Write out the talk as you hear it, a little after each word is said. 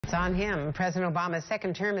It's on him. President Obama's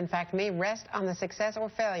second term, in fact, may rest on the success or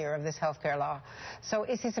failure of this health care law. So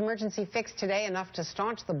is his emergency fix today enough to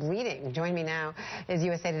staunch the bleeding? Join me now is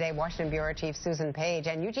USA Today Washington Bureau Chief Susan Page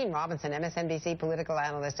and Eugene Robinson, MSNBC political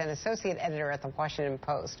analyst and associate editor at the Washington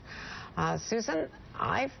Post. Susan,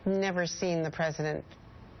 I've never seen the president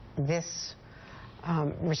this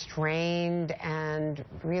restrained and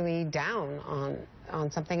really down on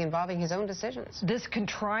something involving his own decisions. This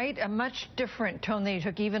contrite, a much different tone than he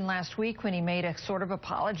took even last week when he made a sort of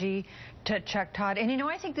apology to Chuck Todd. And, you know,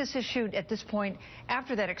 I think this issue at this point,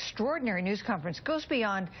 after that extraordinary news conference, goes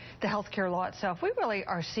beyond the health care law itself. We really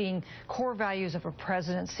are seeing core values of a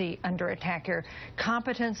presidency under attack here.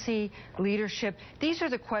 Competency, leadership, these are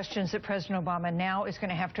the questions that President Obama now is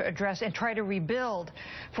going to have to address and try to rebuild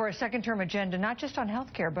for a second-term agenda, not just on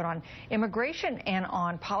health care, but on immigration and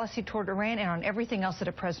on policy toward Iran and on everything else that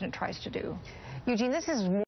a president tries to do. Eugene, this is more